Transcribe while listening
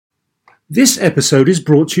This episode is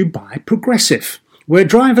brought to you by Progressive, where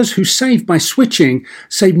drivers who save by switching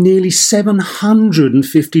save nearly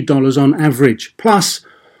 $750 on average. Plus,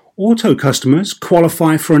 auto customers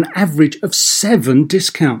qualify for an average of 7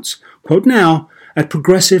 discounts. Quote now at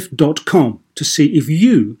progressive.com to see if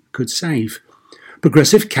you could save.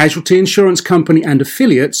 Progressive Casualty Insurance Company and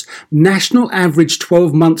affiliates, national average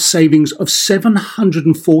 12-month savings of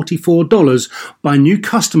 $744 by new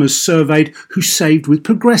customers surveyed who saved with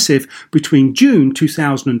Progressive between June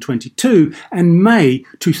 2022 and May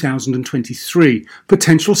 2023.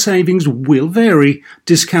 Potential savings will vary.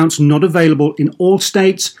 Discounts not available in all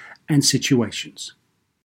states and situations.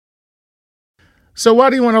 So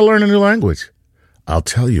why do you want to learn a new language? I'll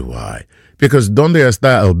tell you why. Because ¿Dónde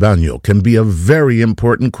está el baño? Can be a very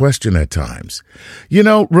important question at times. You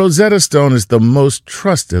know, Rosetta Stone is the most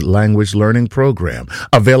trusted language learning program,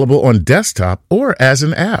 available on desktop or as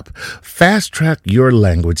an app. Fast-track your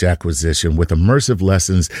language acquisition with immersive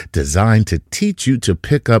lessons designed to teach you to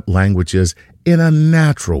pick up languages in a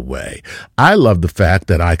natural way. I love the fact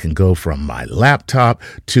that I can go from my laptop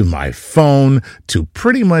to my phone to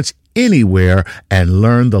pretty much anywhere and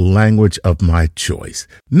learn the language of my choice.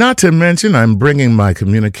 Not to mention, I'm bringing my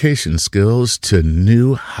communication skills to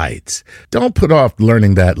new heights. Don't put off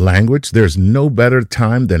learning that language. There's no better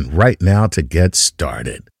time than right now to get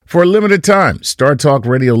started. For a limited time, StarTalk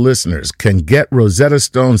Radio listeners can get Rosetta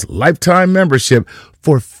Stone's lifetime membership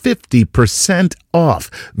for 50%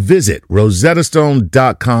 off. Visit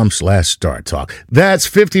rosettastone.com/StarTalk. That's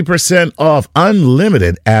 50% off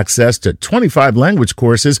unlimited access to 25 language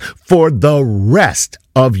courses for the rest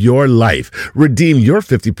of your life. Redeem your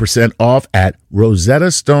 50% off at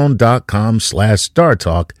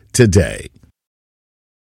rosettastone.com/StarTalk today.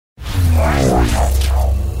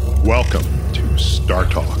 Welcome to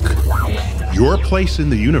StarTalk, your place in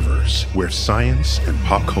the universe where science and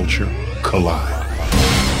pop culture collide.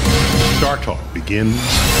 StarTalk begins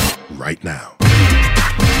right now.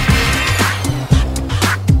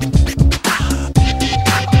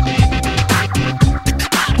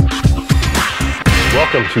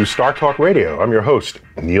 Welcome to StarTalk Radio. I'm your host,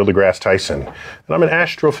 Neil deGrasse Tyson, and I'm an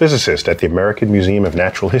astrophysicist at the American Museum of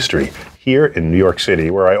Natural History here in New York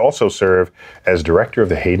City, where I also serve as director of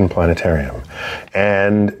the Hayden Planetarium.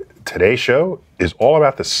 And today's show is all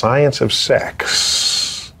about the science of sex.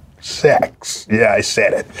 Sex. Yeah, I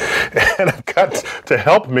said it. And I've got to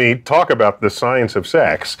help me talk about the science of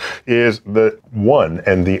sex is the one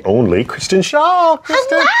and the only Kristen Schaal.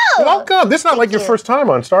 Kristen, hello. Welcome. This is not like your first time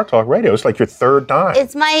on StarTalk Radio. It's like your third time.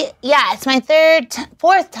 It's my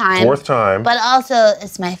fourth time. Fourth time. But also,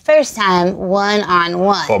 it's my first time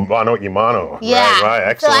one-on-one. Well, mano y mano. Yeah. Right,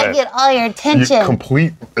 excellent. So I get all your attention. Your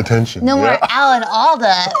complete attention. No more Al and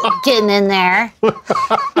Alda getting in there.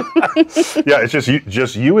 Yeah, it's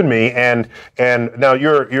just you and me, and now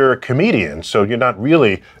you're a comedian, so you're not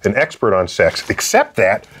really an expert on sex, except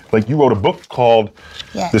that, like, you wrote a book called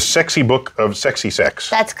The Sexy Book of Sexy Sex.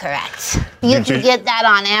 That's correct. You can get that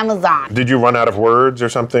on Amazon. Did you run out of words or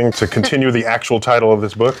something to continue the actual title of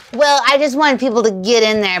this book? Well, I just wanted people to get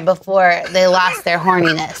in there before they lost their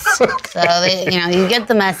horniness. So you get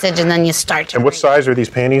the message and then you start. And what size are these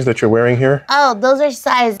panties that you're wearing here? Oh, those are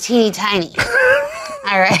size teeny tiny.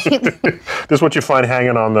 All right. This is what you find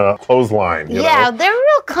hanging on the clothesline. You know? They're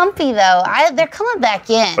real comfy though. They're coming back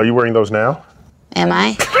in. Are you wearing those now? Am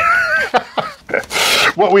I?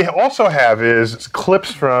 What we also have is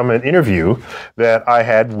clips from an interview that I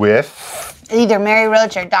had with either Mary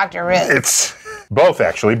Roach or Dr. Ruth. It's both,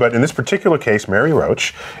 actually, but in this particular case, Mary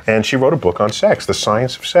Roach, and she wrote a book on sex, The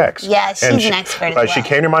Science of Sex. Yeah, she's an expert as well. She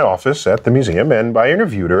came to my office at the museum, and I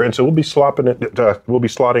interviewed her, and so we'll be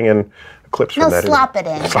slotting in clips from that. Slop it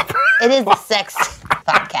in. It is a sex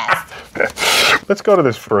podcast. Let's go to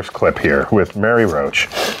this first clip here with Mary Roach.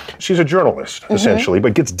 She's a journalist, essentially,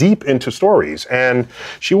 but gets deep into stories, and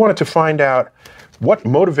she wanted to find out what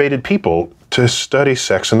motivated people to study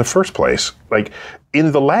sex in the first place, like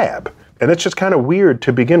in the lab. And it's just kind of weird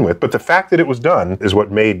to begin with, but the fact that it was done is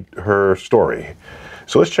what made her story.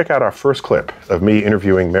 So let's check out our first clip of me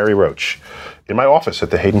interviewing Mary Roach in my office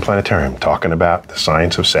at the Hayden Planetarium, talking about the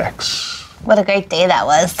science of sex. What a great day that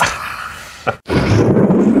was.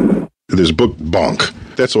 This book, Bonk,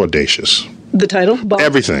 that's audacious. The title? Bonk.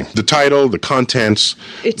 Everything. The title, the contents.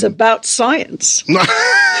 It's about science.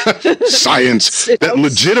 Science that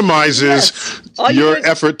legitimizes your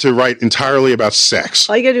effort to write entirely about sex.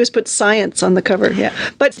 All you gotta do is put science on the cover, yeah.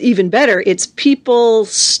 But even better, it's people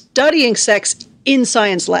studying sex in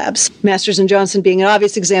science labs. Masters and Johnson being an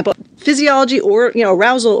obvious example. Physiology or,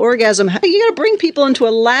 arousal, orgasm. You got to bring people into a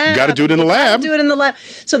lab. Got to do it in the lab. Do it in the lab.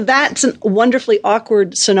 So that's a wonderfully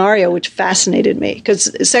awkward scenario, which fascinated me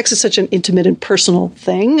because sex is such an intimate and personal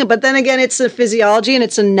thing. But then again, it's a physiology and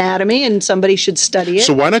it's anatomy, and somebody should study it.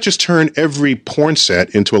 So why not just turn every porn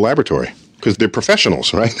set into a laboratory? Because they're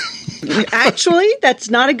professionals, right? Actually, that's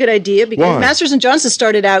not a good idea because Why? Masters and Johnson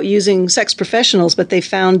started out using sex professionals, but they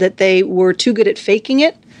found that they were too good at faking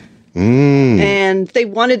it. And they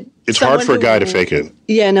wanted It's hard for a guy to fake it.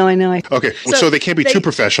 Yeah, no, I know. Okay, so they can't be too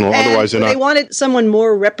professional, otherwise they're not. They wanted someone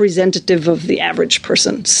more representative of the average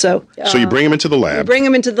person. So you bring them into the lab. You bring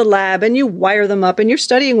them into the lab and you wire them up and you're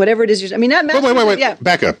studying whatever it is. That Wait. Yeah.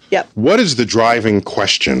 Back up. Yeah. What is the driving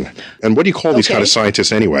question? And what do you call these kind of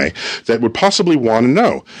scientists anyway that would possibly want to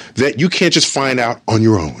know that you can't just find out on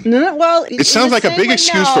your own? No, well, it sounds like a big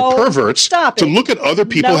excuse for perverts to look at other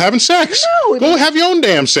people having sex. No. Go have your own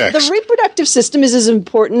damn sex. The reproductive system is as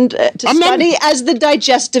important to study as the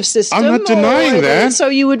digestive system. I'm not denying that. So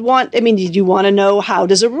you would want, you want to know how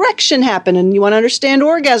does erection happen, and you want to understand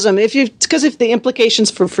orgasm. Because if the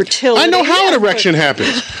implications for fertility. I know how an erection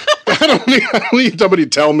happens. I don't need somebody to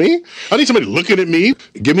tell me. I need somebody looking at me.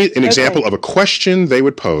 Give me an example of a question they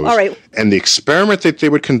would pose. All right. And the experiment that they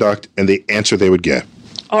would conduct and the answer they would get.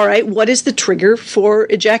 All right. What is the trigger for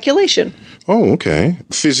ejaculation? Oh, okay.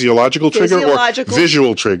 Physiological trigger or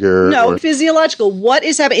visual trigger? No, physiological. What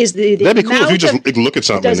is happening? That'd be cool if you just look at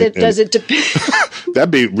something. Does it depend? That'd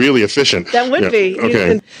be really efficient. That would be.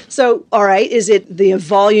 Okay. So, all right, is it the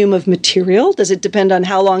volume of material? Does it depend on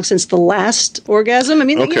how long since the last orgasm? And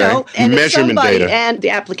measurement data. And the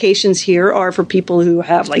applications here are for people who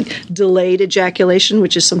have delayed ejaculation,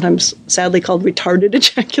 which is sometimes sadly called retarded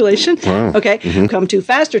ejaculation. Wow. Okay. Come too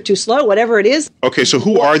fast or too slow, whatever it is. Okay, so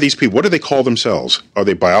who are these people? What do they call themselves? Are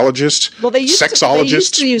they biologists? Well, they used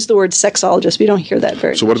to use the word sexologist. We don't hear that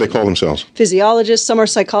very much. So what do they call themselves? Physiologists. Some are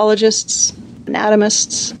psychologists,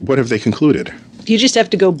 anatomists. What have they concluded? You just have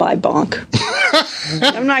to go buy bonk.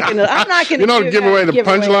 I'm not gonna. You don't give away the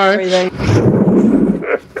punchline.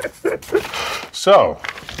 So,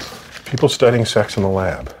 people studying sex in the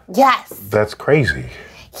lab. Yes. That's crazy.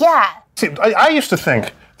 Yeah. See, I used to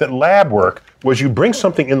think that lab work was you bring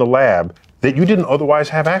something in the lab that you didn't otherwise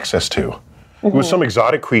have access to. Mm-hmm. It was some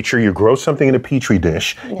exotic creature, you grow something in a petri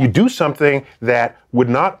dish, you do something that would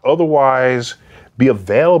not otherwise be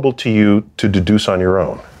available to you to deduce on your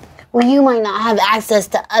own. Well, you might not have access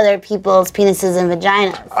to other people's penises and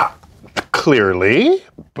vaginas. Clearly,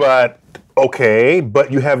 but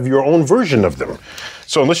you have your own version of them.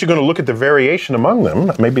 So unless you're going to look at the variation among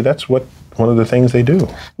them, maybe that's one of the things they do.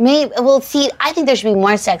 I think there should be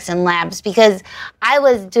more sex in labs because I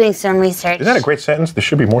was doing some research. Isn't that a great sentence? There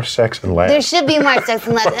should be more sex in labs. There should be more sex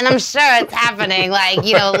in labs, and I'm sure it's happening,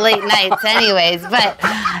 late nights anyways, but...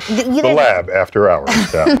 The lab after hours,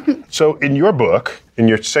 yeah. So in your book, in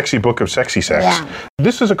your sexy book of sexy sex,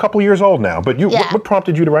 this is a couple years old now, but what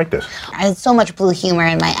prompted you to write this? I had so much blue humor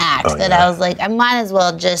in my act I was like, I might as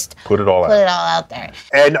well just put it all out there.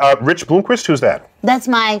 And Rich Bloomquist, who's that? That's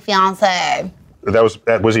my fiance. Was he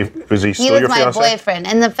still your fiance? He was my boyfriend,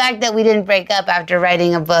 and the fact that we didn't break up after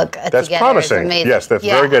writing a book that's together promising. is amazing. Yes, that's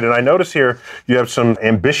very good. And I notice here you have some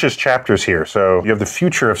ambitious chapters here. So you have the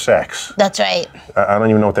future of sex. That's right. I don't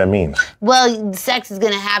even know what that means. Well, sex is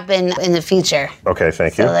going to happen in the future. Okay,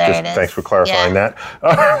 thank you. Thanks for clarifying that.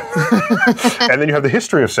 And then you have the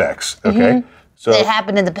history of sex. Okay. Mm-hmm. So it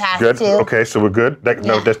happened in the past, good. too. Okay, so we're good.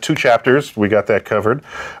 That's 2 chapters. We got that covered.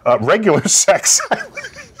 Regular sex.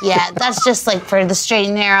 Yeah, that's just for the straight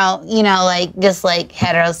and narrow, just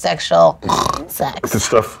heterosexual sex. The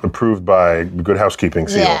stuff approved by Good Housekeeping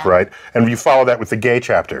seal, right? And you follow that with the gay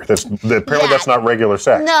chapter. Apparently that's not regular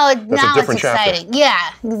sex. No, that's a different chapter. Exciting. Yeah,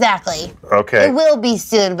 exactly. Okay. It will be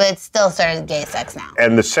soon, but it's still sort of gay sex now.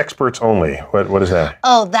 And the sexperts only. What is that?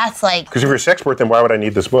 Oh, that's because if you're a sexpert, then why would I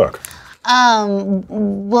need this book?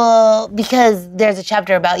 Well, because there's a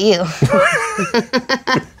chapter about you.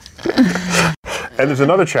 And there's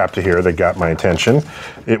another chapter here that got my attention.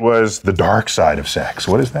 It was the dark side of sex.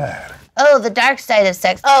 What is that? Oh, the dark side of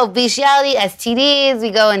sex. Oh, bestiality, STDs.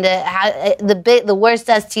 We go into the worst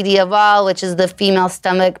STD of all, which is the female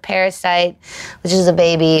stomach parasite, which is a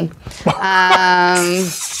baby. HIV,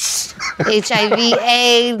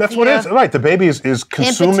 AIDS. That's what it is. Right. The baby is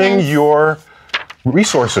consuming your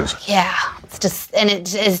resources. Yeah. And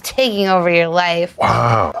it is taking over your life.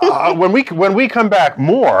 Wow. When we come back,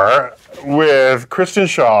 more with Kristen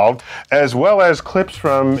Schaal, as well as clips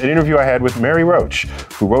from an interview I had with Mary Roach,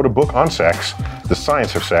 who wrote a book on sex, The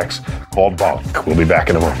Science of Sex, called Bonk. We'll be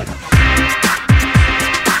back in a moment.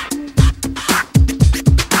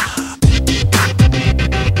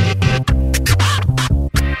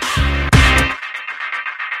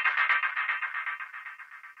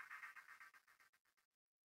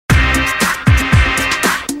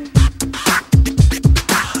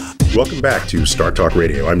 Welcome back to StarTalk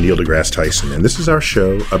Radio. I'm Neil deGrasse Tyson, and this is our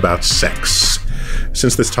show about sex.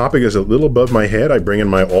 Since this topic is a little above my head, I bring in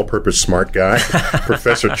my all-purpose smart guy,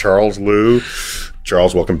 Professor Charles Liu.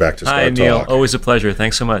 Charles, welcome back to StarTalk. Hi, Neil. Always a pleasure.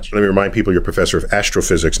 Thanks so much. Let me remind people you're professor of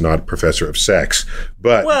astrophysics, not professor of sex.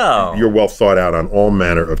 But you're well thought out on all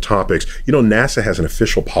manner of topics. You know, NASA has an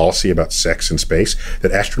official policy about sex in space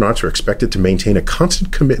that astronauts are expected to maintain a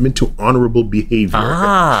constant commitment to honorable behavior.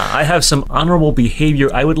 I have some honorable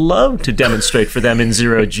behavior I would love to demonstrate for them in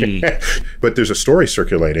zero G. But there's a story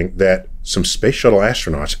circulating that some space shuttle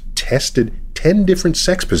astronauts tested 10 different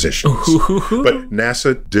sex positions. But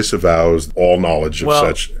NASA disavows all knowledge of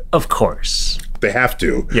such. Of course. They have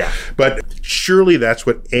to. Yeah. But surely that's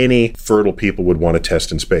what any fertile people would want to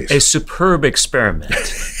test in space. A superb experiment.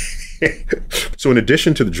 So in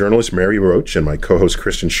addition to the journalist Mary Roach and my co-host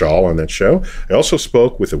Kristen Schaal on that show, I also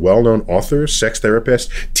spoke with a well-known author, sex therapist,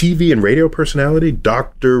 TV and radio personality,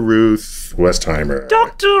 Dr. Ruth Westheimer.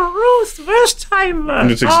 Dr. Ruth Westheimer!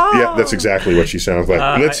 Yeah, that's exactly what she sounds like.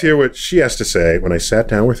 Let's hear what she has to say when I sat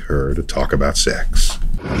down with her to talk about sex.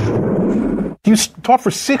 You taught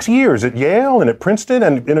for 6 years at Yale and at Princeton,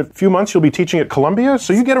 and in a few months you'll be teaching at Columbia,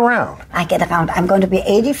 so you get around. I get around. I'm going to be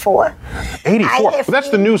 84. 84? Well,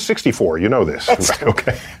 that's the new 64. You know this. Right,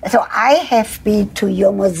 okay. So I have been to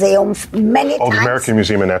your museums many times. Oh, the American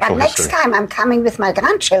Museum of Natural History. Next time I'm coming with my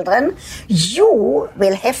grandchildren, you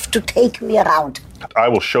will have to take me around. I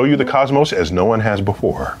will show you the cosmos as no one has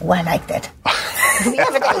before. Oh, I like that. We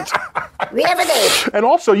have a date. We have a date. And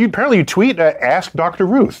also, you tweet, Ask Dr.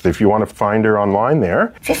 Ruth, if you want to find her online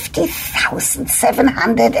there.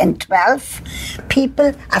 50,712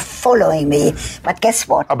 people are following me. But guess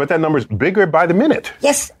what? But that number's bigger by the minute.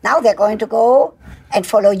 Yes, now they're going to go and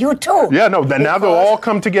follow you too. Yeah, no, now they'll all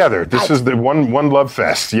come together. This is the one love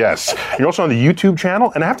fest, yes. You're also on the YouTube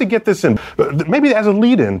channel, and I have to get this in, maybe as a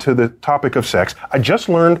lead-in to the topic of sex. I just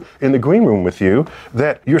learned in the green room with you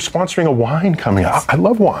that you're sponsoring a wine coming up. I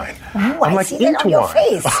love wine. Ooh, I'm see that on your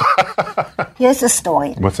face. Here's a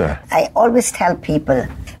story. What's that? I always tell people,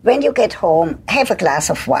 when you get home, have a glass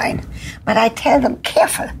of wine. But I tell them,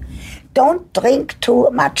 careful. Don't drink too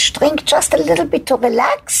much. Drink just a little bit to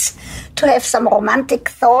relax, to have some romantic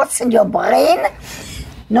thoughts in your brain.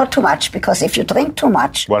 Not too much, because if you drink too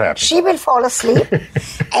much, what happens? She will fall asleep,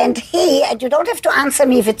 and you don't have to answer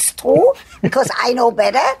me if it's true, because I know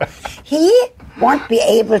better, he won't be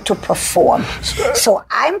able to perform. So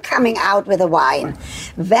I'm coming out with a wine.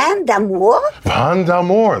 Vin d'Amour. Vin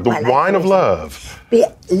d'Amour, the wine of love. Be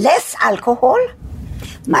less alcohol.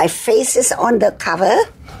 My face is on the cover,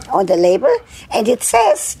 on the label, and it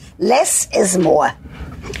says, less is more.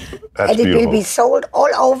 That's and it beautiful. will be sold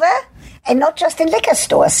all over, and not just in liquor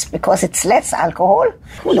stores, because it's less alcohol.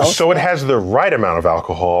 Who knows? So it has the right amount of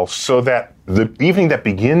alcohol so that the evening that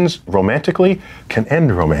begins romantically can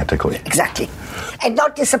end romantically. Exactly. And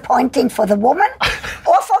not disappointing for the woman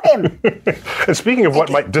or for him. And speaking of what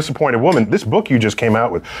might disappoint a woman, this book you just came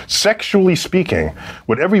out with, Sexually Speaking,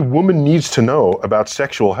 what every woman needs to know about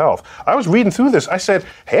sexual health. I was reading through this. I said,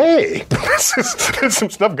 hey, this is some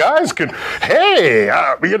stuff guys could,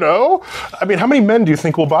 how many men do you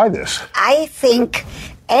think will buy this? I think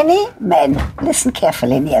any man, listen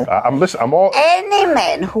carefully, Neil. I'm listening. I'm all. Any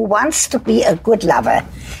man who wants to be a good lover,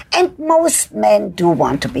 and most men do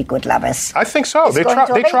want to be good lovers. I think so. They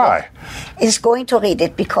try. Is going to read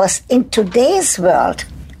it, because in today's world,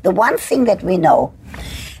 the one thing that we know,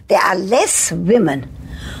 there are less women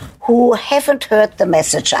who haven't heard the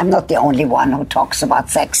message. I'm not the only one who talks about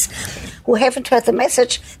sex, who haven't heard the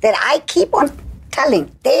message that I keep on telling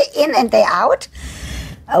day in and day out.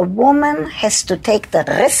 A woman has to take the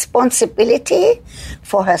responsibility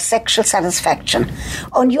for her sexual satisfaction.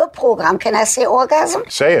 On your program, can I say orgasm?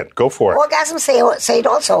 Say it. Go for it. Orgasm, say it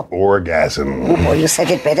also. Orgasm. Oh, boy, you said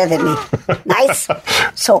it better than me. Nice.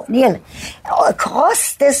 So, Neil,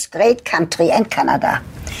 across this great country and Canada,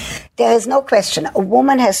 there is no question. A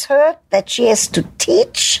woman has heard that she has to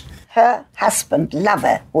teach her husband,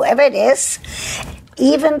 lover, whoever it is,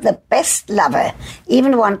 even the best lover,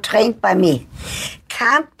 even one trained by me,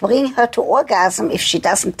 can't bring her to orgasm if she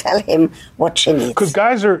doesn't tell him what she needs. Because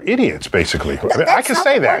guys are idiots, basically. I can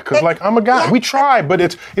say that, because I'm a guy. Yeah, we try, but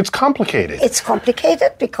it's complicated. It's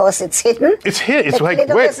complicated because it's hidden. It's hidden. It's like,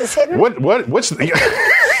 wait, what's the...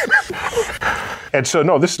 And so,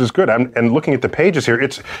 no, this is good. And looking at the pages here,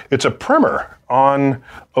 it's a primer on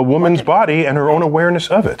a woman's body and her own awareness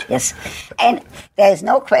of it. Yes. And there is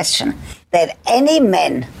no question that any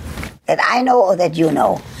man that I know or that you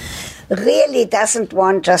know really doesn't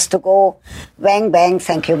want just to go bang, bang,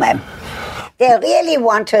 thank you, ma'am. They really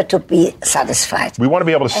want her to be satisfied. We want to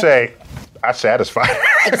be able to say, I satisfied her.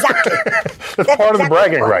 Exactly. That's part of the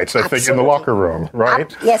bragging rights, I think, in the locker room,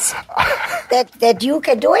 right? Yes. That you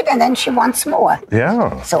can do it, and then she wants more.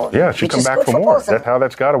 Yeah. So yeah, she come back for more. That's how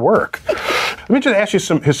that's got to work. Let me just ask you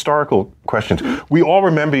some historical questions. We all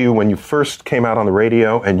remember you when you first came out on the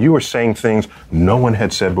radio, and you were saying things no one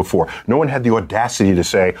had said before. No one had the audacity to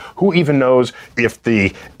say, who even knows if the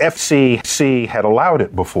FCC had allowed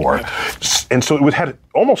it before? And so it had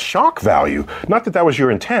almost shock value. Not that that was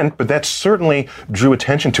your intent, but that certainly drew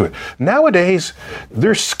attention to it. Nowadays,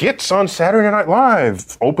 there's skits on Saturday Night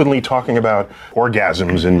Live openly talking about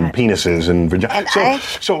orgasms and penises and vagina.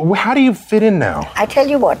 So how do you fit in now? I tell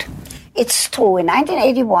you what, it's true. In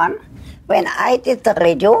 1981, when I did the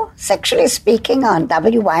radio, sexually speaking, on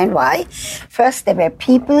WYNY, first there were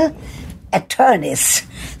people, attorneys,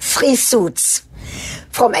 3 suits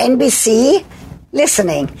from NBC,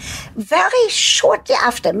 listening. Very shortly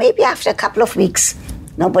after, maybe after a couple of weeks,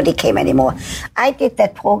 nobody came anymore. I did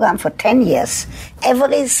that program for 10 years.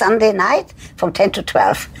 Every Sunday night from 10 to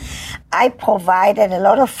 12. I provided a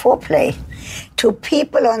lot of foreplay to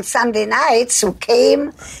people on Sunday nights who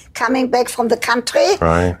coming back from the country.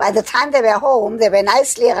 Right. By the time they were home, they were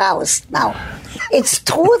nicely aroused. Now, it's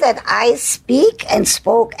true that I speak and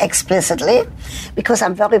spoke explicitly because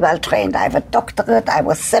I'm very well trained. I have a doctorate. I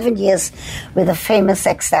was 7 years with a famous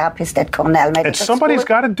sex therapist at Cornell Medical School. And somebody's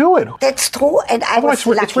got to do it. That's true, and I was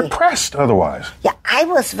lucky. It's repressed otherwise. Yeah, I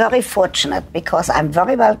was very fortunate because I'm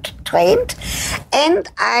very well trained and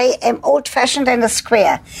I am old-fashioned and a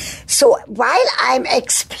square. So while I'm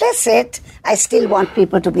explicit, I still want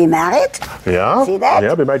people to be married. Yeah. See that?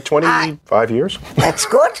 Yeah, been married 25 years. That's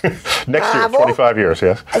good. Next year, 25 years,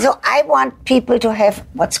 yes. So I want people to have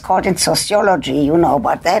what's called in sociology, you know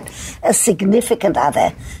about that, a significant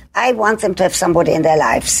other. I want them to have somebody in their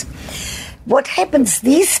lives. What happens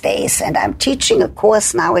these days, and I'm teaching a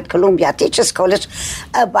course now at Columbia Teachers College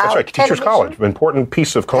about That's right, Teachers College, an important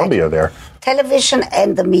piece of Columbia there. Television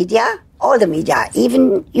and the media, all the media,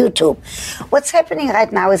 even YouTube. What's happening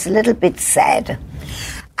right now is a little bit sad.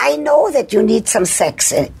 I know that you need some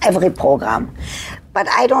sex in every program, but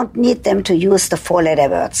I don't need them to use the 4-letter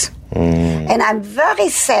words. And I'm very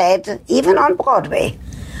sad, even on Broadway,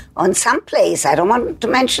 on some place, I don't want to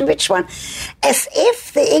mention which one, as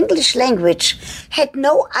if the English language had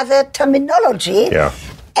no other terminology. Yeah.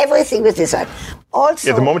 Everything with this word.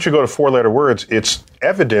 Also, the moment you go to 4-letter words, it's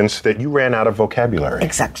evidence that you ran out of vocabulary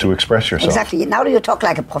to express yourself. Exactly. Now you talk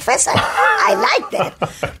like a professor. I like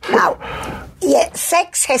that. Now, yeah,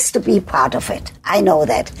 sex has to be part of it. I know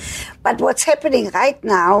that. But what's happening right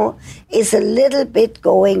now is a little bit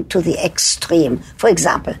going to the extreme. For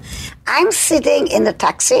example, I'm sitting in a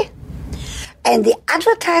taxi, and the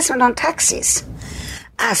advertisement on taxis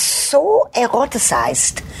are so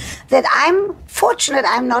eroticized that I'm fortunate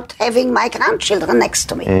I'm not having my grandchildren next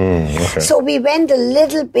to me. Okay. So we went a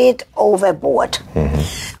little bit overboard.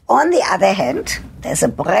 On the other hand, there's a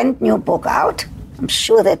brand new book out. I'm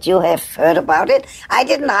sure that you have heard about it. I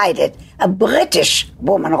didn't write it. A British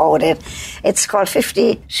woman wrote it. It's called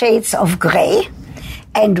 50 Shades of Grey.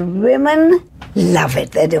 And women love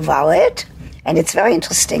it. They devour it. And it's very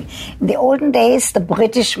interesting. In the olden days, the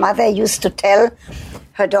British mother used to tell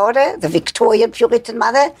her daughter, the Victorian Puritan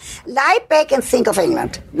mother, lie back and think of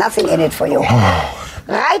England. Nothing in it for you.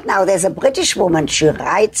 Right now, there's a British woman. She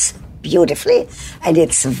writes beautifully, and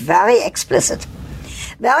it's very explicit.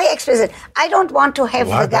 Very explicit. I don't want to have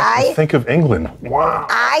the guy... Think of England. Wow.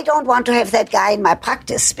 I don't want to have that guy in my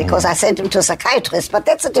practice because I sent him to a psychiatrist, but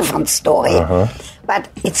that's a different story. But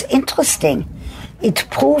it's interesting. It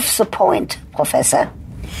proves the point, Professor.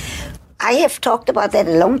 I have talked about that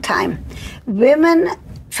a long time. Women,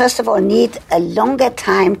 first of all, need a longer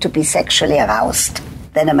time to be sexually aroused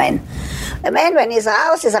than a man. A man, when he's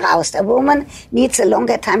aroused, is aroused. A woman needs a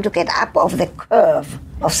longer time to get up off the curve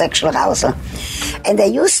of sexual arousal. And they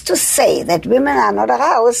used to say that women are not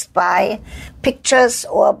aroused by pictures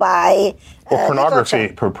or by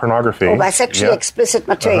pornography. Or by sexually explicit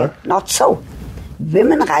material. Not so.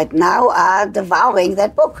 Women right now are devouring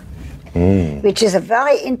that book. Which is a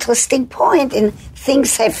very interesting point in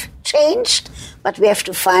things have changed, but we have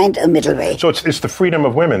to find a middle way. So it's the freedom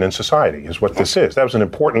of women in society is what this is. That was an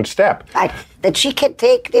important step. Right, that she can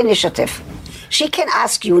take the initiative. She can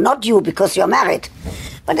ask you, not you because you're married,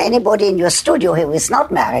 but anybody in your studio who is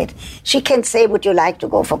not married, she can say, would you like to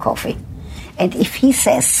go for coffee? And if he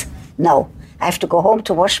says, no, I have to go home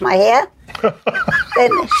to wash my hair,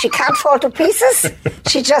 then she can't fall to pieces.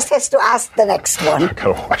 She just has to ask the next one. I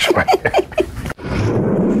gotta wash my hair.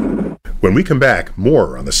 When we come back,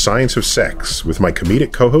 more on the science of sex with my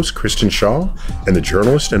comedic co-host Kristen Schaal and the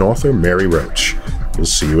journalist and author Mary Roach. We'll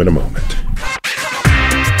see you in a moment.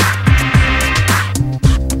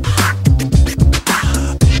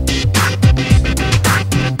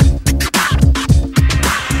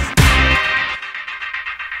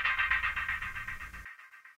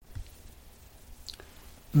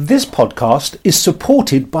 This podcast is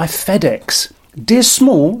supported by FedEx. Dear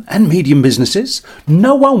small and medium businesses,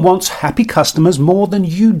 no one wants happy customers more than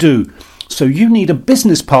you do. So you need a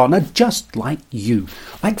business partner just like you,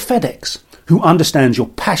 like FedEx, who understands your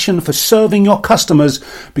passion for serving your customers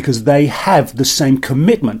because they have the same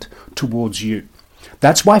commitment towards you.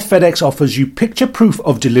 That's why FedEx offers you picture proof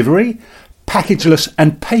of delivery, packageless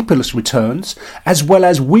and paperless returns, as well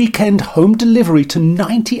as weekend home delivery to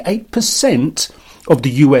 98% of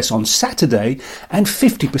the US on Saturday and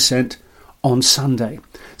 50% on Sunday.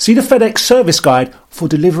 See the FedEx service guide for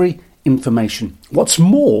delivery information. What's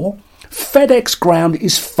more, FedEx Ground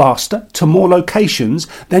is faster to more locations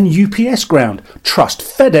than UPS Ground. Trust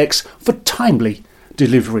FedEx for timely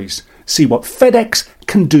deliveries. See what FedEx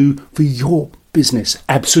can do for your business.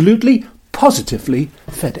 Absolutely, positively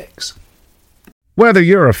FedEx. Whether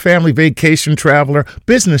you're a family vacation traveler,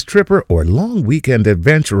 business tripper, or long weekend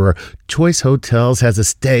adventurer, Choice Hotels has a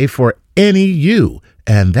stay for any you.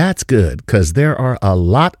 And that's good, because there are a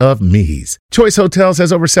lot of me's. Choice Hotels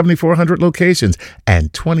has over 7,400 locations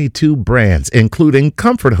and 22 brands, including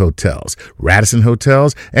Comfort Hotels, Radisson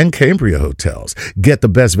Hotels, and Cambria Hotels. Get the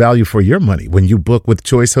best value for your money when you book with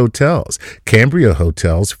Choice Hotels. Cambria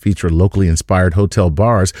Hotels feature locally inspired hotel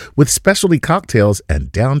bars with specialty cocktails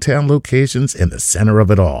and downtown locations in the center of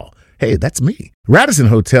it all. Hey, that's me. Radisson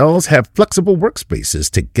Hotels have flexible workspaces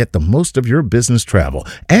to get the most of your business travel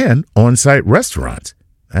and on-site restaurants.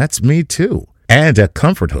 That's me too. And at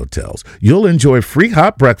Comfort Hotels, you'll enjoy free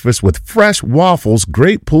hot breakfast with fresh waffles,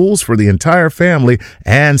 great pools for the entire family,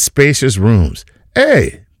 and spacious rooms.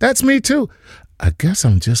 Hey, that's me too. I guess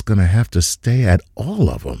I'm just going to have to stay at all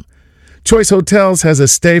of them. Choice Hotels has a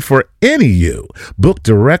stay for any you. Book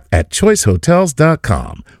direct at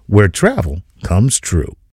choicehotels.com, where travel comes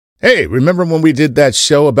true. Hey, remember when we did that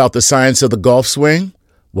show about the science of the golf swing?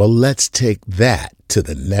 Well, let's take that to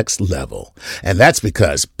the next level. And that's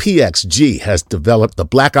because PXG has developed the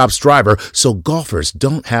Black Ops driver so golfers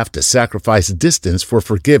don't have to sacrifice distance for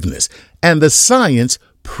forgiveness. And the science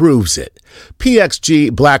proves it.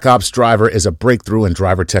 PXG Black Ops driver is a breakthrough in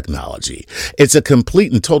driver technology. It's a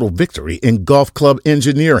complete and total victory in golf club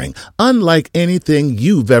engineering, unlike anything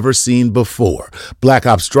you've ever seen before. Black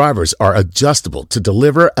Ops drivers are adjustable to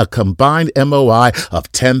deliver a combined MOI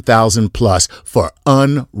of 10,000 plus for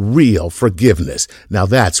unreal forgiveness. Now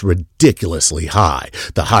that's ridiculously high.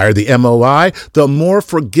 The higher the MOI, the more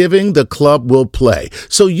forgiving the club will play.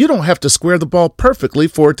 So you don't have to square the ball perfectly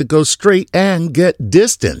for it to go straight and get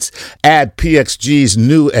distance. Add PXG's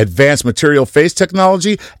new advanced material face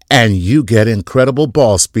technology, and you get incredible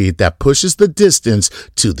ball speed that pushes the distance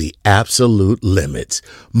to the absolute limits.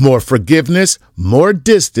 More forgiveness, more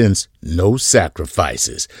distance, no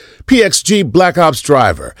sacrifices. PXG Black Ops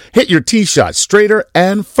driver. Hit your tee shot straighter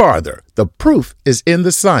and farther. The proof is in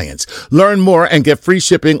the science. Learn more and get free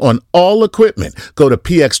shipping on all equipment. Go to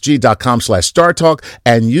pxg.com/StarTalk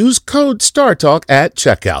and use code StarTalk at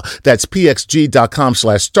checkout. That's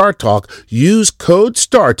pxg.com/StarTalk. Use code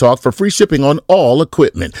StarTalk for free shipping on all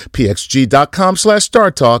equipment.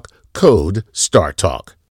 pxg.com/StarTalk, code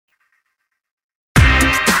StarTalk.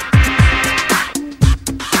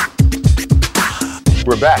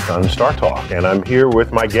 We're back on StarTalk, and I'm here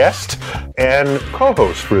with my guest and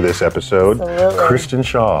co-host for this episode, Absolutely. Kristen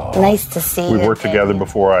Schaal. Nice to see you. We've worked together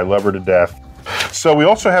before. I love her to death. So we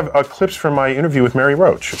also have clips from my interview with Mary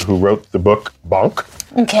Roach, who wrote the book Bunk.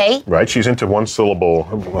 Okay. Right? She's into one-syllable,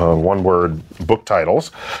 one-word book titles,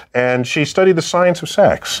 and she studied the science of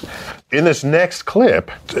sex. In this next clip,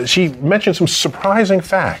 she mentioned some surprising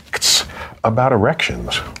facts about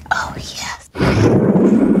erections. Oh, yes.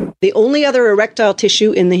 The only other erectile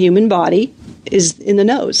tissue in the human body is in the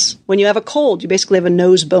nose. When you have a cold, you basically have a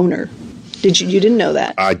nose boner. You didn't know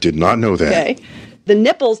that? I did not know that. Okay. The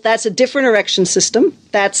nipples, that's a different erection system.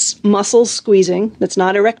 That's muscles squeezing. That's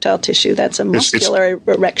not erectile tissue. That's a muscular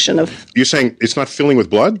erection of... You're saying it's not filling with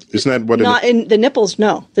blood? Isn't that what Not in the nipples,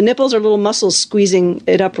 no. The nipples are little muscles squeezing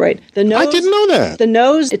it upright. The nose... I didn't know that. The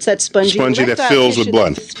nose, it's that spongy that fills with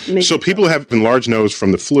blood. So people who have enlarged nose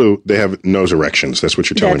from the flu, they have nose erections. That's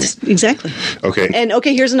what you're telling me. Exactly. Okay. And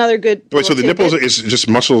here's another good... Wait, so the nipples is just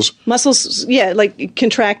muscles? Muscles, yeah, like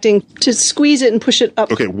contracting to squeeze it and push it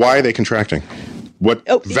up. Okay, why are they contracting? What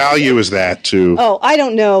value is that to... Oh, I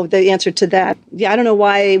don't know the answer to that. Yeah, I don't know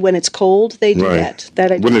why when it's cold they do that.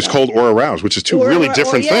 When it's cold or aroused, which is two really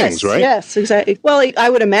different things, right? Yes, exactly. Well,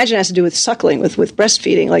 I would imagine it has to do with suckling, with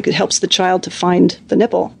breastfeeding. Like it helps the child to find the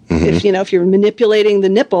nipple. Mm-hmm. If you're manipulating the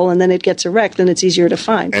nipple and then it gets erect, then it's easier to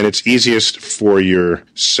find. And it's easiest for your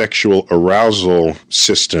sexual arousal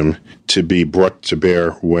system to be brought to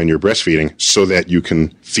bear when you're breastfeeding so that you can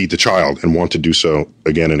feed the child and want to do so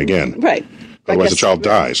again and again. Right. Otherwise, the child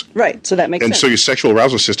dies. Right. So that makes sense. And so your sexual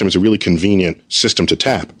arousal system is a really convenient system to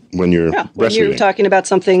tap when you're breastfeeding. When you're talking about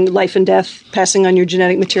something, life and death, passing on your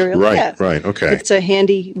genetic material. Right, right, okay. It's a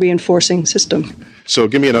handy reinforcing system. So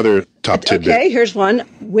give me another top tidbit. Okay, here's one.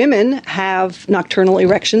 Women have nocturnal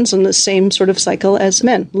erections on the same sort of cycle as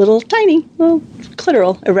men. Little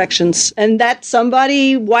clitoral erections. And that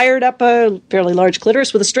somebody wired up a fairly large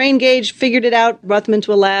clitoris with a strain gauge, figured it out, brought them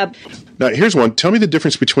into a lab. Now, here's one. Tell me the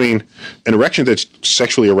difference between an erection that's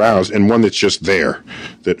sexually aroused and one that's just there,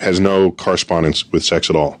 that has no correspondence with sex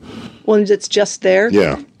at all. One that's just there?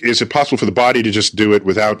 Yeah. Is it possible for the body to just do it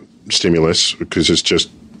without stimulus because it's just,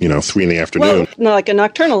 3 in the afternoon? Well, not like a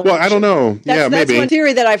nocturnal erection. Well, I don't know. That's maybe. One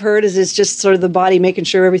theory that I've heard is just sort of the body making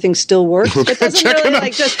sure everything still works. It doesn't really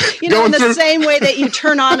like just, in the same way that you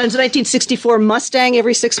turn on a 1964 Mustang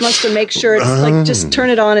every 6 months to make sure it's like just turn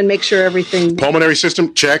it on and make sure everything. Pulmonary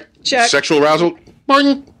system, check. Check. Sexual arousal,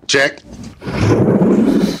 boing, check.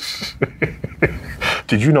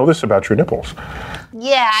 Did you know this about your nipples?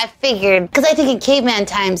 Yeah, I figured. Because I think in caveman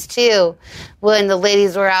times, too, when the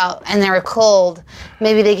ladies were out and they were cold,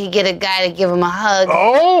 maybe they could get a guy to give them a hug.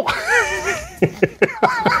 Oh!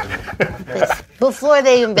 Before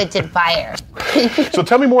they invented fire. So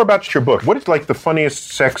tell me more about your book. What is like the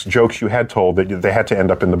funniest sex jokes you had told that they had to end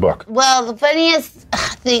up in the book? Well, the funniest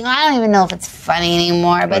thing, I don't even know if it's funny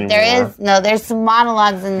anymore, but there's some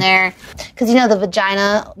monologues in there. Because the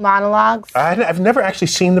vagina monologues? I've never actually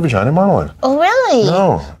seen the vagina monologue. Oh, really?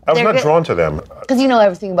 No. I was not drawn to them. Because you know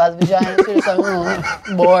everything about the vagina. So it's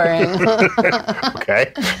like, boring.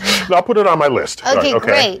 Okay. I'll put it on my list. Okay,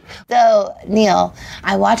 great. So, Neil,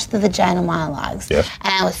 I watched the vagina monologues. Yes.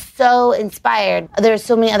 And I was so inspired. There were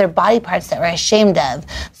so many other body parts that we're ashamed of.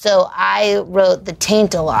 So I wrote the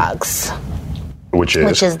taintologues. Which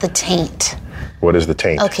is the taint. What is the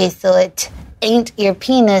taint? Okay, so it ain't your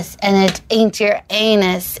penis and it ain't your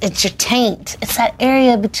anus. It's your taint. It's that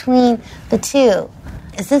area between the two.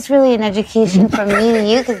 Is this really an education from me to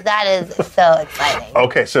you? Because that is so exciting.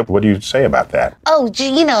 Okay, so what do you say about that? Oh,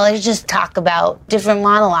 let's just talk about different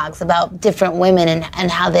monologues about different women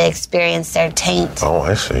and how they experience their taint. Oh,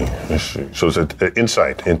 I see. So it's an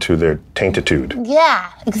insight into their taintitude.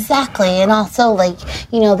 Yeah, exactly. And also,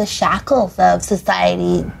 the shackles of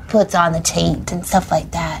society puts on the taint and stuff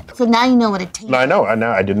like that. So now you know what a taint is. I know.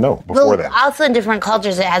 I didn't know before that. Also in different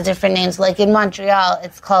cultures, it has different names. Like in Montreal,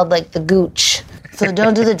 it's called the gooch. So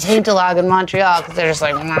don't do the taintologue in Montreal because they're just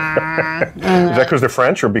like, nah. Is that because they're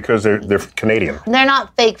French or because they're Canadian? They're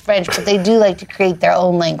not fake French, but they do like to create their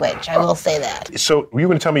own language. I will say that. So you were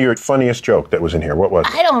going to tell me your funniest joke that was in here. What was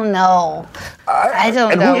it? I don't know. I don't know.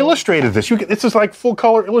 And who illustrated this? This is like full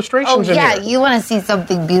color illustrations in here. Oh, yeah. You want to see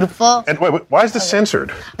something beautiful? And wait, why is this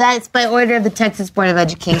censored? That's by order of the Texas Board of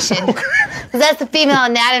Education. Because that's the female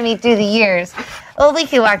anatomy through the years. Well, we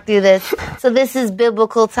can walk through this. So this is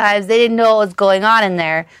biblical times. They didn't know what was going on in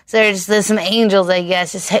there. So there's some angels, I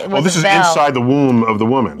guess, just hit with this is bell. inside the womb of the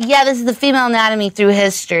woman. Yeah, this is the female anatomy through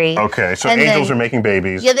history. Okay, so angels are making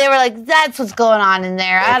babies. Yeah, they were like, that's what's going on in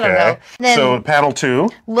there. I don't know. Then so panel 2.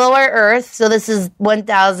 Lower Earth. So this is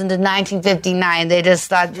 1000 to 1959. They just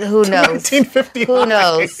thought, who knows? 1959. Who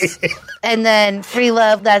knows? And then Free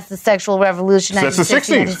Love, that's the sexual revolution, so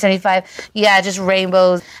 1960, 1975. Yeah, just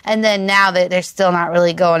rainbows. And then now they're still not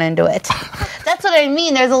really going into it. That's what I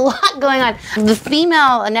mean. There's a lot going on. The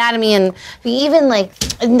female anatomy and even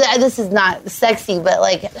this is not sexy, but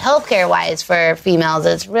healthcare-wise for females,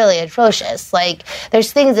 it's really atrocious.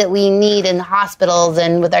 There's things that we need in the hospitals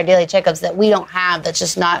and with our daily checkups that we don't have that's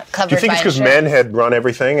just not covered by Do you think it's because men had run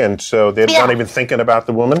everything and so they're not even thinking about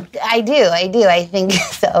the woman? I do. I think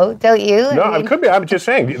so. Don't you? No, it could be. I'm just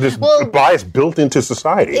saying. There's bias built into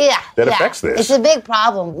society that affects this. It's a big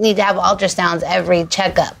problem. We need to have ultrasounds every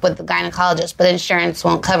checkup with the gynecologist, but insurance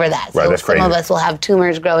won't cover that. Right, so that's crazy. Some of us will have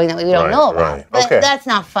tumors growing that we don't know about. Right. But okay. That's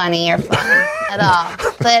not funny or fun at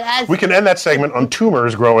all. But we can end that segment on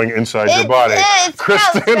tumors growing inside your body. It's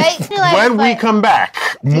Kristen, gross, right? when we come back,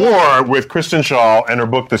 more with Kristen Schaal and her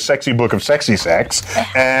book, The Sexy Book of Sexy Sex,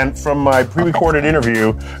 and from my pre-recorded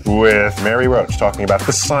interview with Mary Roach talking about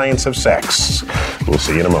the science of sex. We'll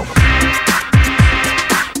see you in a moment.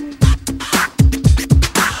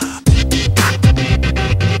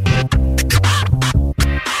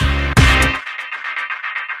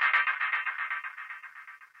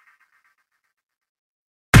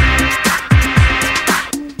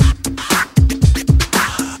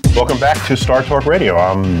 Welcome back to StarTalk Radio.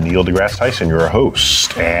 I'm Neil deGrasse Tyson, your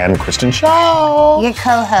host, and Kristen Schaal. Your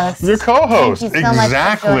co-host. Your co-host. Thank you so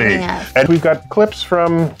much for joining us. And we've got clips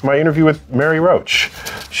from my interview with Mary Roach.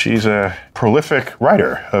 She's a prolific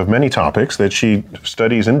writer of many topics that she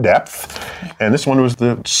studies in depth. And this one was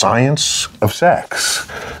the science of sex.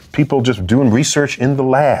 People just doing research in the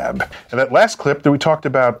lab. And that last clip that we talked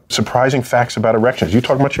about surprising facts about erections. You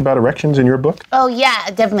talk much about erections in your book? Oh, yeah,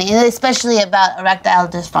 definitely. And especially about erectile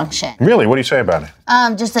dysfunction. Really? What do you say about it?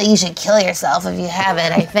 Just that you should kill yourself if you have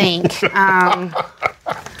it, I think.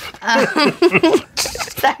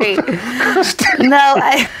 Sorry. No,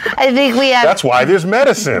 I think we have... That's why there's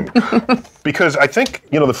medicine. Because I think,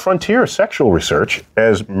 the frontier of sexual research,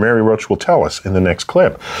 as Mary Roach will tell us in the next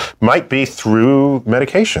clip, might be through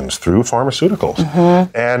medications, through pharmaceuticals.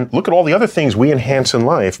 Mm-hmm. And look at all the other things we enhance in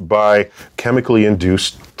life by chemically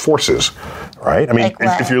induced forces, right? I mean,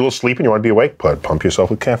 like if you're a little sleepy and you want to be awake, pump yourself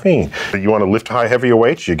with caffeine. You want to lift heavier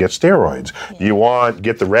weights, you get steroids. Yeah. You want to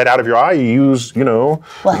get the red out of your eye, you use,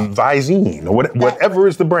 Visine, or whatever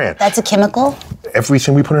is the brand. That's a chemical?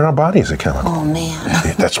 Everything we put in our body is a chemical. Oh,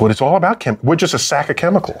 man. That's what it's all about. We're just a sack of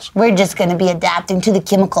chemicals. We're just going to be adapting to the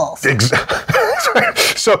chemicals. Exactly.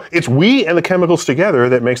 So it's we and the chemicals together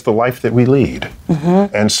that makes the life that we lead.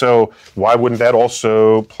 Mm-hmm. And so why wouldn't that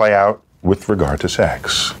also play out with regard to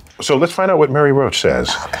sex? So let's find out what Mary Roach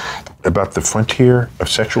says about the frontier of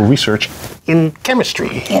sexual research in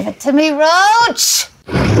chemistry. Give it to me, Roach!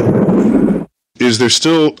 Is there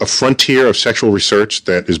still a frontier of sexual research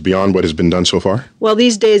that is beyond what has been done so far? Well,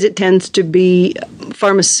 these days it tends to be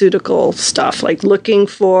pharmaceutical stuff, like looking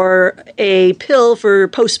for a pill for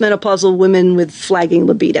postmenopausal women with flagging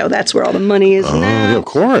libido. That's where all the money is now. Yeah, of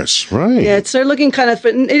course, right. Yeah, they're looking kind of,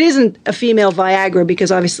 it isn't a female Viagra,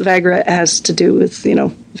 because obviously Viagra has to do with,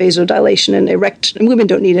 vasodilation and erection. Women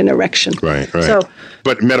don't need an erection. Right. So,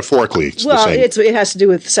 but metaphorically, it's well, the same. It has to do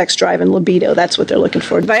with sex drive and libido. That's what they're looking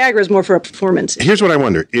for. Viagra is more for a performance. Here's what I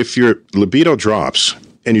wonder. If your libido drops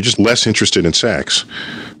and you're just less interested in sex,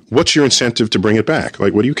 what's your incentive to bring it back?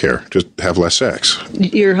 Like, what do you care? Just have less sex.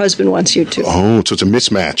 Your husband wants you to. Oh, so it's a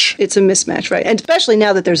mismatch. It's a mismatch, right. And especially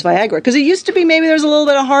now that there's Viagra. Because it used to be maybe there's a little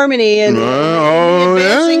bit of harmony in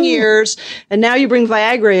advancing years. And now you bring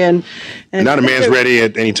Viagra in. And now the man's ready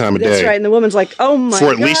at any time of day. That's right. And the woman's like, oh my God.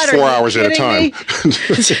 For at least 4 hours at a time.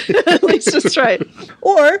 At least that's right.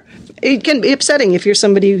 Or it can be upsetting if you're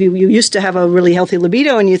somebody who you used to have a really healthy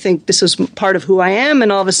libido and you think this is part of who I am, and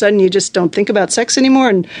all of a sudden you just don't think about sex anymore,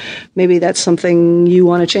 and maybe that's something you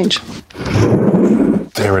want to change.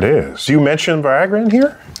 There it is. You mentioned Viagra in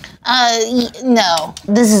here? No.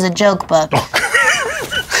 This is a joke book.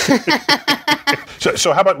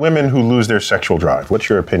 So how about women who lose their sexual drive? What's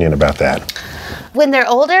your opinion about that? When they're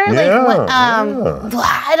older? Yeah,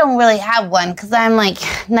 I don't really have one because I'm like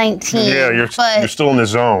 19. Yeah, you're still in the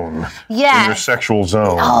zone. Yeah. In your sexual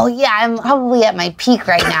zone. Oh, yeah. I'm probably at my peak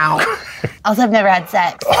right now. Also, I've never had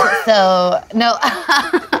sex. So, no.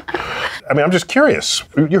 I mean, I'm just curious.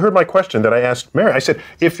 You heard my question that I asked Mary. I said,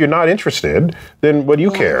 if you're not interested, then what do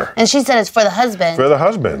you care? And she said it's for the husband. For the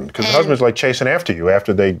husband. Because the husband's like chasing after you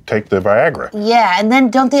after they take the Viagra. Yeah, and then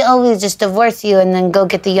don't they always just divorce you and then go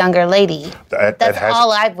get the younger lady? That's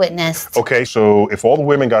all I've witnessed. Okay, so if all the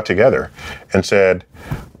women got together and said,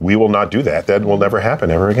 we will not do that, that will never happen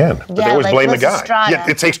ever again. But they always blame the guy. Yeah,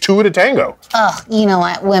 it takes two to tango. Oh, you know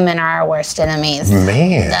what? Women are our worst enemies.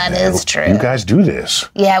 Man. That is true. You guys do this.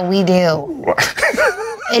 Yeah, we do.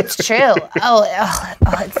 It's true. Oh,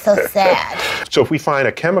 it's so sad. So if we find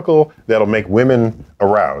a chemical that'll make women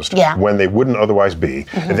aroused when they wouldn't otherwise be,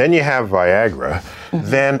 and then you have Viagra,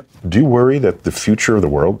 then do you worry that the future of the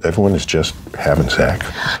world, everyone is just having sex?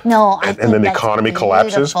 No, I think and then the that's economy beautiful.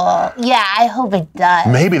 collapses? Yeah, I hope it does.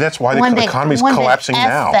 Maybe that's why the economy's collapsing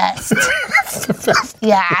now.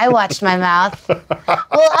 Yeah, I watched my mouth.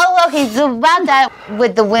 Well, okay, so about that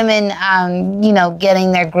with the women,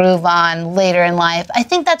 getting their groove on later in life, I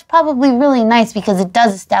think that's probably really nice because it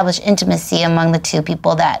does establish intimacy among the two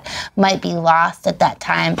people that might be lost at that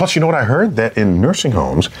time. Plus, you know what I heard? That in nursing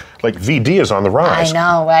homes, like VD is on the rise. I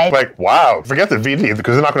know, right? Like, wow, forget the VD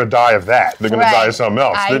because they're not going to die of that. They're going to die of something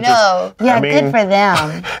else. I know. Good for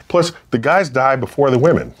them. Plus, the guys die before the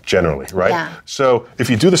women, generally, right? Yeah. So if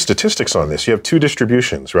you do the statistics on this, you have two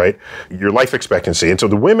distributions, right? Your life expectancy. And so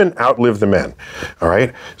the women outlive the men, all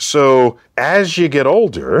right? So as you get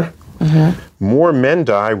older, more men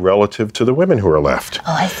die relative to the women who are left.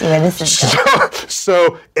 Oh, I see where this is going.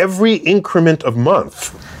 So every increment of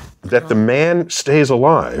month that the man stays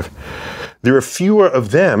alive, there are fewer of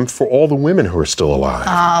them for all the women who are still alive.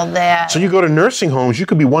 Oh, that. So you go to nursing homes, you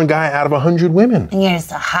could be one guy out of 100 women. And you're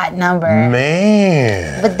just a hot number.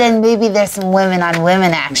 Man. But then maybe there's some women on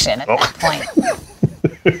women action at that point.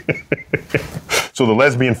 So the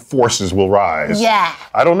lesbian forces will rise. Yeah.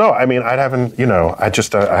 I don't know. I mean, I haven't, I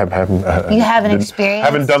just haven't. You haven't experienced?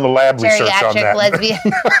 Haven't done the lab research on that. Lesbian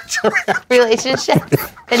relationships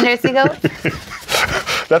in nursing homes?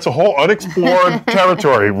 That's a whole unexplored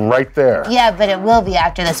territory right there. Yeah, but it will be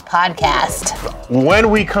after this podcast.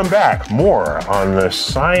 When we come back, more on the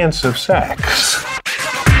science of sex.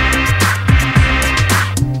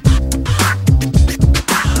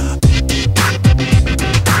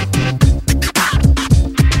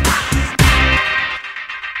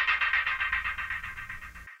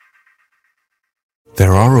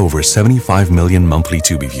 There are over 75 million monthly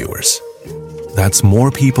Tubi viewers. That's more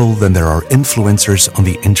people than there are influencers on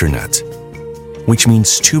the internet, which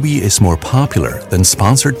means Tubi is more popular than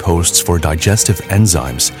sponsored posts for digestive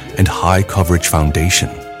enzymes and high coverage foundation.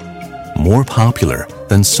 More popular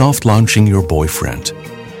than soft launching your boyfriend.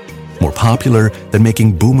 More popular than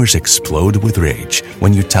making boomers explode with rage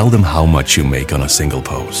when you tell them how much you make on a single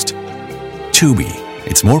post. Tubi,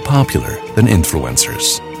 it's more popular than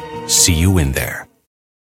influencers. See you in there.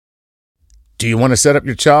 Do you want to set up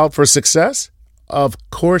your child for success? Of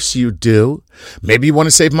course you do. Maybe you want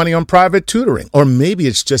to save money on private tutoring, or maybe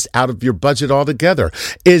it's just out of your budget altogether.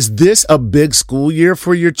 Is this a big school year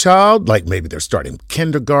for your child? Like maybe they're starting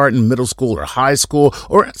kindergarten, middle school, or high school,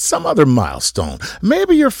 or some other milestone.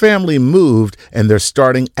 Maybe your family moved and they're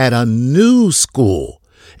starting at a new school.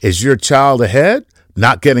 Is your child ahead?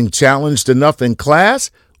 Not getting challenged enough in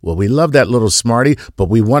class? Well, we love that little smarty, but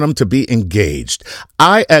we want them to be engaged.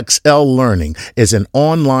 IXL Learning is an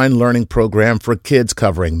online learning program for kids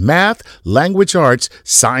covering math, language arts,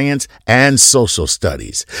 science, and social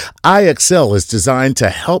studies. IXL is designed to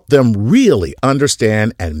help them really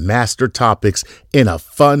understand and master topics in a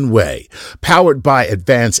fun way. Powered by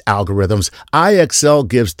advanced algorithms, IXL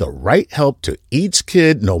gives the right help to each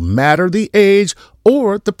kid no matter the age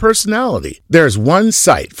or the personality. There's one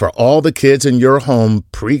site for all the kids in your home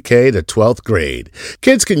pre-K to 12th grade.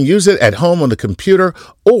 Kids can use it at home on the computer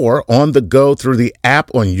or on the go through the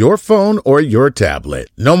app on your phone or your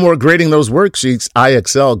tablet. No more grading those worksheets.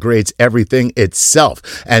 IXL grades everything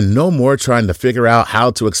itself. And no more trying to figure out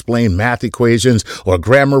how to explain math equations or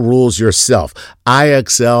grammar rules yourself.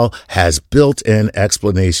 IXL has built-in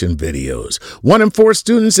explanation videos. 1 in 4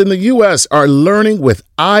 students in the U.S. are learning with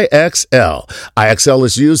IXL. IXL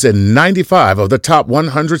is used in 95 of the top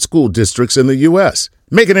 100 school districts in the U.S.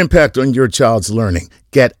 Make an impact on your child's learning.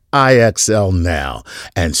 Get IXL now.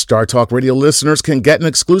 And StarTalk Radio listeners can get an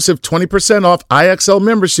exclusive 20% off IXL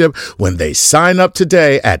membership when they sign up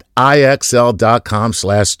today at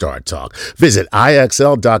IXL.com/StarTalk. Visit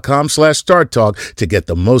IXL.com/StarTalk to get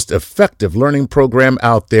the most effective learning program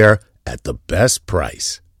out there at the best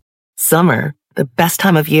price. Summer, the best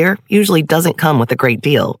time of year, usually doesn't come with a great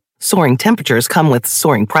deal. Soaring temperatures come with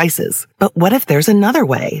soaring prices. But what if there's another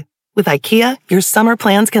way? With IKEA, your summer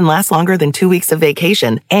plans can last longer than 2 weeks of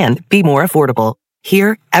vacation and be more affordable.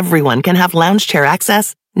 Here, everyone can have lounge chair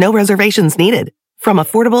access, no reservations needed. From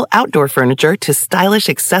affordable outdoor furniture to stylish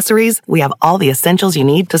accessories, we have all the essentials you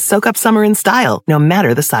need to soak up summer in style, no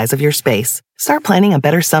matter the size of your space. Start planning a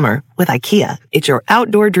better summer with IKEA. It's your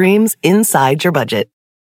outdoor dreams inside your budget.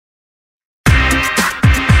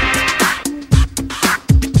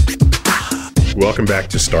 Welcome back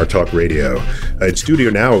to StarTalk Radio. In studio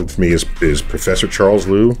now with me is Professor Charles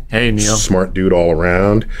Liu. Hey, Neil. Smart dude all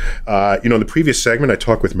around. In the previous segment, I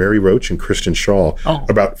talked with Mary Roach and Kristen Schaal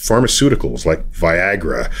about pharmaceuticals like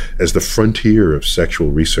Viagra as the frontier of sexual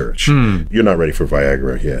research. You're not ready for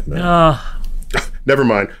Viagra yet, no? Never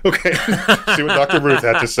mind. Okay. See what Dr. Ruth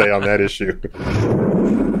had to say on that issue.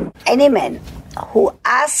 Any man who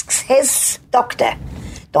asks his doctor,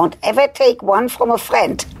 don't ever take one from a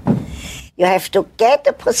friend. You have to get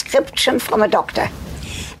a prescription from a doctor.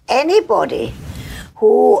 Anybody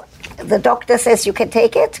who the doctor says you can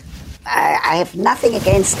take it, I have nothing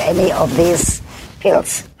against any of these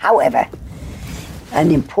pills. However, an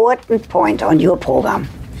important point on your program.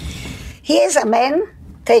 Here is a man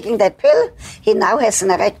taking that pill. He now has an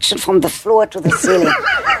erection from the floor to the ceiling.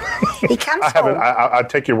 He comes home. I'll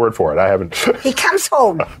take your word for it. I haven't. He comes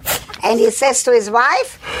home and he says to his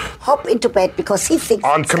wife, hop into bed, because he thinks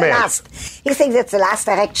he thinks it's the last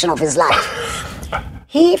erection of his life.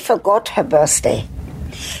 He forgot her birthday.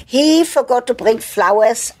 He forgot to bring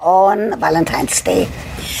flowers on Valentine's Day.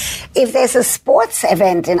 If there's a sports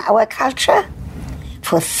event in our culture,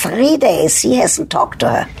 for 3 days, he hasn't talked to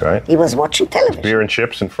her. Right. He was watching television. Beer and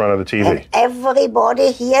chips in front of the TV. And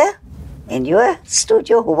everybody here in your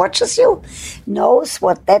studio who watches you knows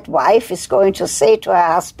what that wife is going to say to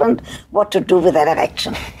her husband, what to do with that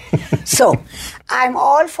erection. So, I'm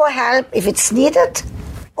all for help if it's needed,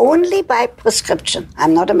 only by prescription.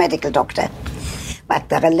 I'm not a medical doctor. But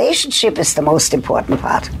the relationship is the most important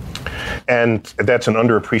part. And that's an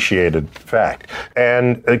underappreciated fact.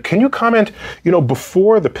 And can you comment,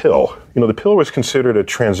 before the pill, the pill was considered a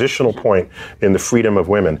transitional point in the freedom of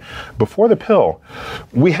women. Before the pill,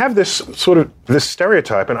 we have this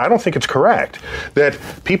stereotype, and I don't think it's correct, that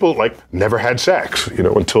people never had sex,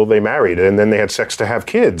 until they married, and then they had sex to have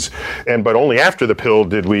kids. But only after the pill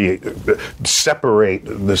did we separate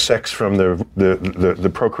the sex from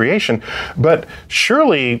the procreation. But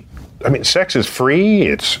surely, sex is free,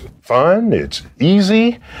 it's fun, it's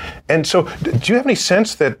easy. And so, do you have any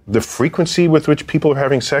sense that the frequency with which people are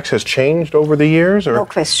having sex has changed over the years? Or? No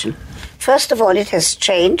question. First of all, it has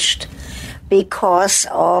changed because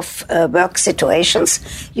of work situations.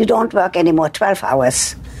 You don't work anymore 12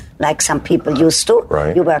 hours like some people used to.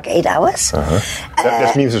 Right. You work 8 hours.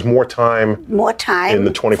 That means there's more time in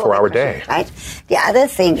the 24-hour day. Right. The other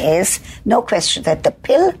thing is, no question, that the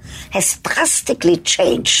pill has drastically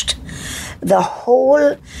changed the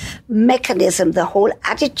whole mechanism, the whole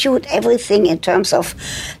attitude, everything in terms of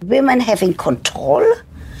women having control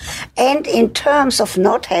and in terms of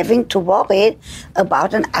not having to worry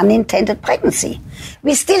about an unintended pregnancy.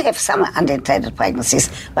 We still have some unintended pregnancies,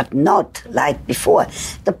 but not like before.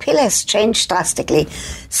 The pill has changed drastically.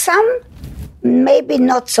 Some maybe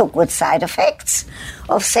not so good side effects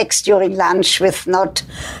of sex during lunch with not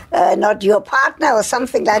your partner or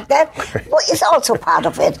something like that is also part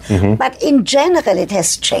of it. Mm-hmm. But in general, it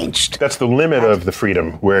has changed. That's the limit of the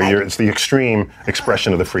freedom, where it's the extreme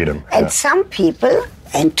expression of the freedom. And some people,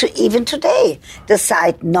 even today,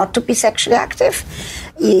 decide not to be sexually active,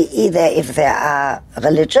 either if they are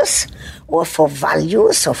religious or for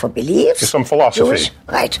values or for beliefs. There's some philosophy. Jewish,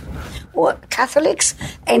 right. Or Catholics.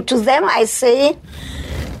 And to them I say,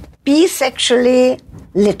 be sexually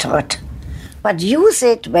literate. But use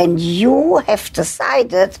it when you have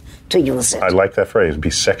decided to use it. I like that phrase, be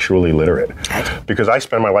sexually literate. Right. Because I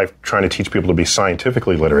spend my life trying to teach people to be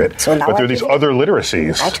scientifically literate. So now but there are these other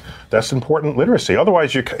literacies. Right. That's important literacy.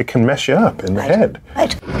 Otherwise, it can mess you up in the head.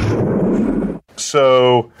 Right.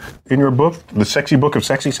 So, in your book, The Sexy Book of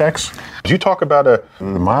Sexy Sex, did you talk about the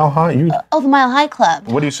Mile High? The Mile High Club.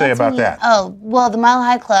 What do you say about that? The Mile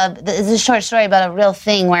High Club is a short story about a real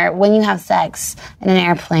thing where when you have sex in an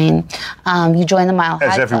airplane, you join the Mile High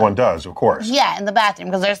Club. As everyone does, of course. Yeah, in the bathroom,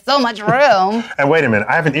 because there's so much room. And wait a minute,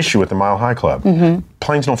 I have an issue with the Mile High Club. Mm-hmm.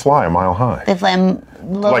 Planes don't fly a mile high. They fly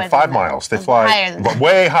lower 5 miles. They fly higher than that.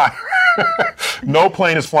 Way higher. No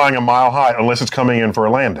plane is flying a mile high unless it's coming in for a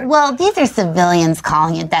landing. Well, these are civilians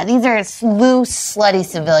calling it that. These are loose, slutty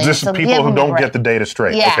civilians. Just people who don't get the data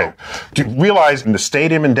straight. Yeah. Okay. Do you realize in the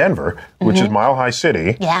stadium in Denver, which is Mile High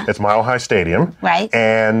City, it's Mile High Stadium, right?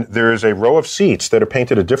 And there's a row of seats that are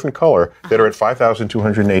painted a different color that are at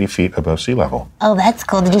 5,280 feet above sea level. Oh, that's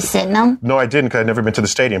cool. Did you sit in them? No, I didn't, because I'd never been to the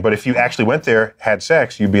stadium. But if you actually went there, had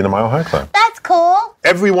sex, you'd be in the Mile High Club. That's cool.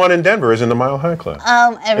 Everyone in Denver is in the Mile High Club.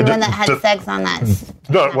 Everyone that had sex on that.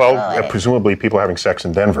 No, well, presumably people having sex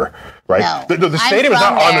in Denver, right? No, the stadium is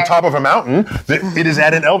not on the top of a mountain. It is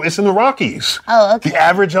at it's in the Rockies. Oh, okay. The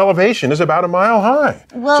average elevation is about a mile high.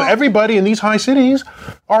 Well, so everybody in these high cities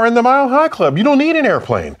are in the Mile High Club. You don't need an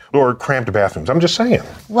airplane or cramped bathrooms. I'm just saying.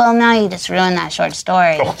 Well, now you just ruined that short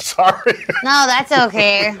story. Oh, sorry. No, that's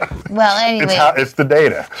okay. Well, anyway. It's the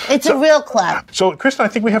data. It's a real club. So, Kristen, I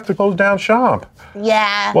think we have to close down shop.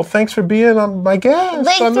 Yeah. Well, thanks for being my guest.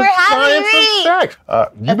 Thanks for having me. Sex.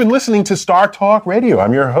 You've been listening to StarTalk Radio.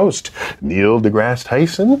 I'm your host, Neil deGrasse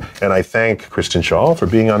Tyson, and I thank Kristen Schaal for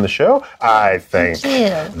being on the show. I thank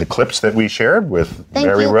the clips that we shared with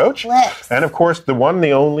Mary Roach. And, of course, the one,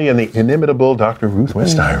 the only, and the inimitable Dr. Ruth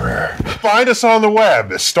Westheimer. Find us on the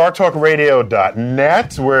web,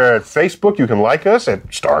 StarTalkRadio.net. We're at Facebook. You can like us at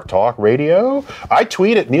StarTalk Radio. I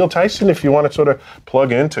tweet at Neil Tyson if you want to sort of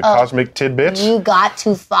plug into Cosmic Tidbits. You got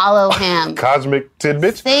to follow him. Cosmic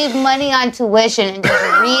Tidbits. Save money on tuition and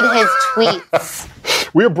just read his tweets.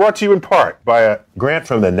 We are brought to you in part by a grant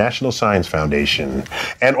from the National Science Foundation.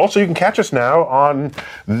 And also you can catch us now on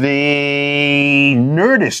the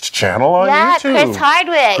Nerdist channel on YouTube. Chris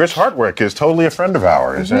Hardwick. Chris Hardwick is totally a friend of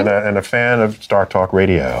ours and a fan of StarTalk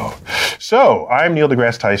Radio. So, I'm Neil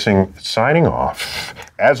deGrasse Tyson signing off.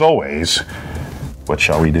 As always, what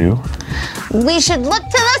shall we do? We should look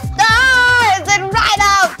to the stars and ride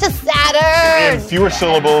out to Saturn. fewer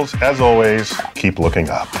syllables. As always, keep looking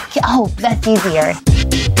up. Oh, that's easier.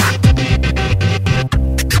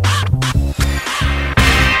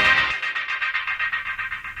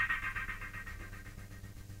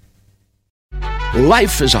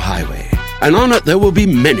 Life is a highway, and on it there will be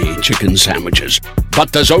many chicken sandwiches.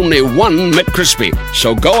 But there's only one McCrispy.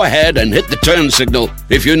 So go ahead and hit the turn signal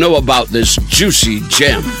if you know about this juicy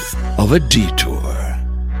gem of a detour.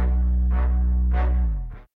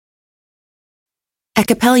 At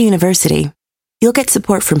Capella University, you'll get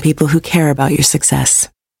support from people who care about your success.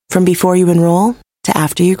 From before you enroll to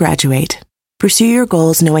after you graduate, pursue your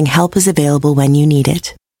goals knowing help is available when you need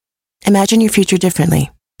it. Imagine your future differently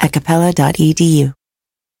at capella.edu.